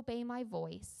 "If you obey my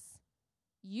voice,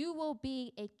 you will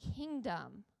be a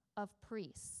kingdom of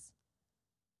priests."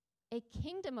 A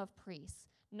kingdom of priests.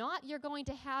 Not you're going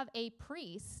to have a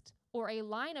priest or a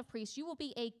line of priests. You will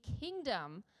be a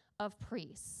kingdom of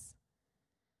priests.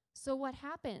 So what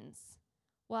happens?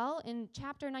 Well, in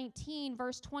chapter 19,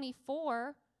 verse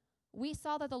 24, we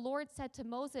saw that the Lord said to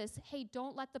Moses, "Hey,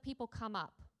 don't let the people come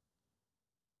up.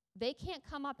 They can't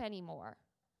come up anymore.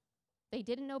 They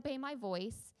didn't obey my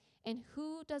voice." And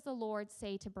who does the Lord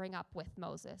say to bring up with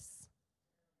Moses?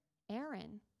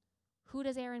 Aaron. Who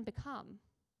does Aaron become?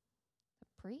 The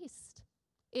priest.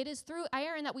 It is through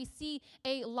Aaron that we see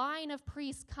a line of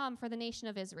priests come for the nation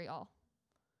of Israel.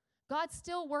 God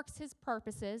still works his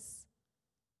purposes,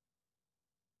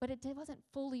 but it wasn't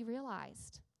fully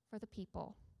realized for the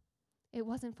people. It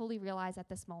wasn't fully realized at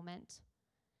this moment.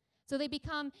 So they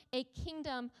become a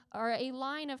kingdom or a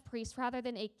line of priests rather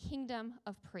than a kingdom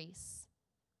of priests.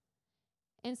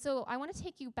 And so I want to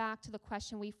take you back to the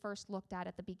question we first looked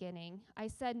at the beginning. I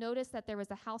said, notice that there was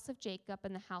the house of Jacob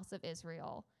and the house of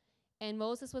Israel. And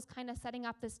Moses was kind of setting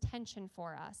up this tension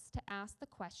for us to ask the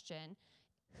question,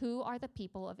 who are the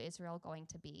people of Israel going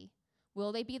to be?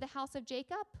 Will they be the house of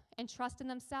Jacob and trust in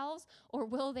themselves, or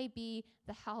will they be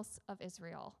the house of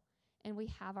Israel? And we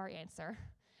have our answer.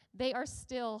 they are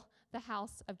still the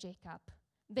house of Jacob.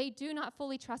 They do not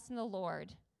fully trust in the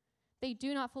Lord. They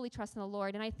do not fully trust in the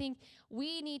Lord. And I think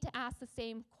we need to ask the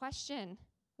same question,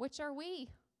 which are we?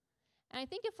 And I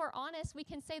think if we're honest, we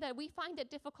can say that we find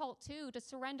it difficult too to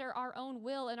surrender our own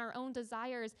will and our own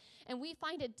desires. And we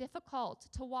find it difficult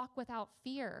to walk without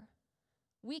fear.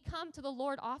 We come to the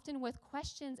Lord often with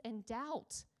questions and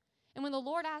doubt. And when the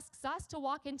Lord asks us to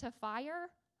walk into fire,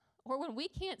 or when we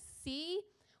can't see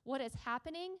what is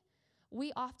happening,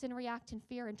 we often react in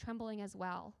fear and trembling as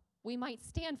well. We might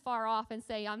stand far off and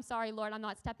say, I'm sorry, Lord, I'm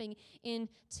not stepping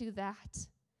into that.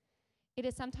 It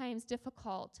is sometimes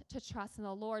difficult to trust in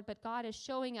the Lord, but God is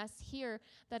showing us here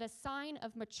that a sign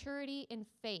of maturity in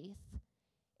faith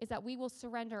is that we will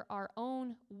surrender our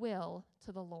own will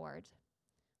to the Lord.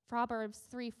 Proverbs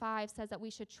 3:5 says that we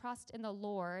should trust in the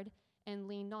Lord and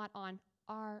lean not on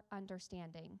our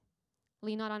understanding.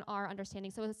 Lean not on our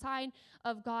understanding. So a sign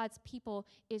of God's people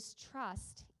is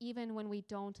trust, even when we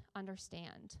don't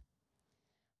understand.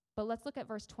 But let's look at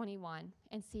verse 21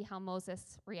 and see how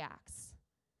Moses reacts.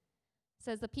 It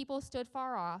says, the people stood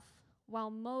far off while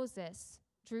Moses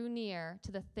drew near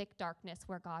to the thick darkness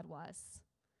where God was.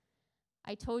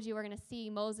 I told you we're going to see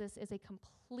Moses is a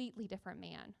completely different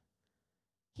man.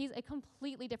 He's a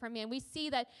completely different man. We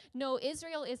see that, no,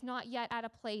 Israel is not yet at a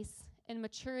place in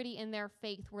maturity in their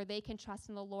faith where they can trust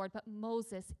in the Lord, but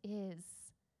Moses is.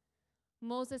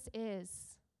 Moses is.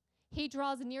 He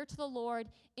draws near to the Lord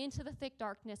into the thick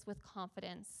darkness with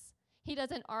confidence. He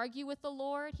doesn't argue with the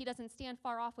Lord. He doesn't stand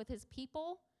far off with his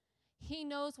people. He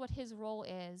knows what his role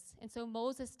is. And so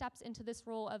Moses steps into this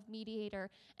role of mediator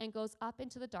and goes up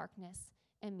into the darkness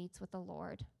and meets with the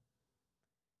Lord.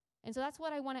 And so that's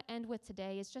what I want to end with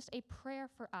today, is just a prayer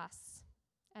for us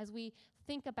as we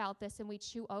think about this and we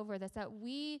chew over this, that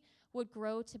we would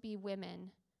grow to be women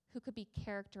who could be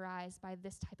characterized by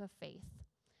this type of faith.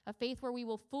 A faith where we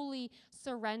will fully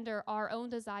surrender our own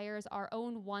desires, our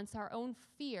own wants, our own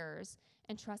fears,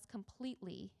 and trust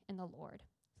completely in the Lord.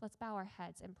 So let's bow our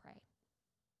heads and pray.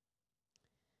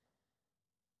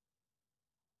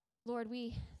 Lord,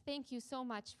 we thank you so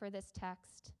much for this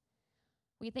text.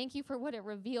 We thank you for what it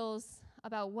reveals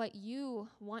about what you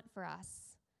want for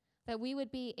us, that we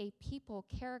would be a people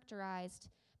characterized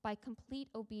by complete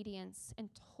obedience and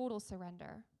total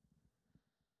surrender.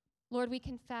 Lord, we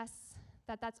confess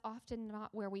that that's often not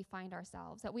where we find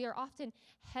ourselves, that we are often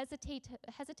hesitate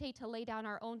to lay down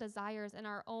our own desires and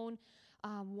our own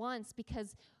wants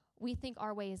because we think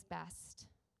our way is best,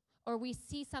 or we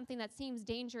see something that seems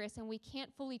dangerous and we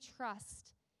can't fully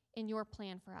trust in your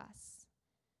plan for us.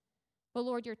 But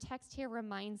Lord, your text here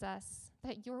reminds us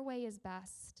that your way is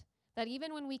best, that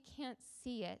even when we can't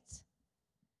see it,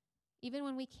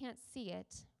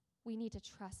 we need to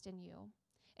trust in you.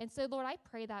 And so, Lord, I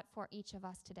pray that for each of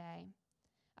us today.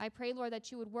 I pray, Lord,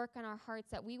 that you would work on our hearts,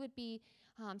 that we would be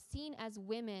seen as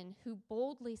women who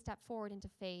boldly step forward into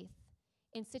faith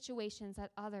in situations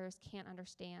that others can't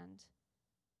understand.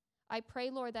 I pray,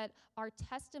 Lord, that our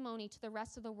testimony to the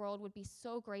rest of the world would be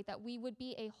so great that we would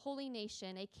be a holy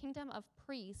nation, a kingdom of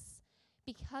priests,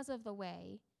 because of the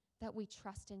way that we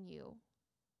trust in you.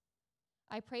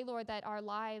 I pray, Lord, that our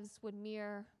lives would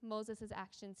mirror Moses'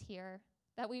 actions here,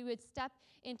 that we would step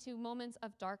into moments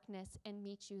of darkness and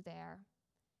meet you there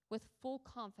with full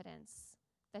confidence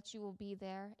that you will be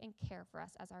there and care for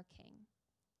us as our King.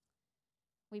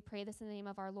 We pray this in the name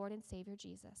of our Lord and Savior,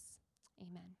 Jesus.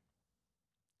 Amen.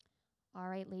 All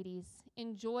right, ladies,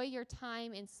 enjoy your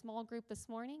time in small group this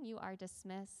morning. You are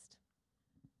dismissed.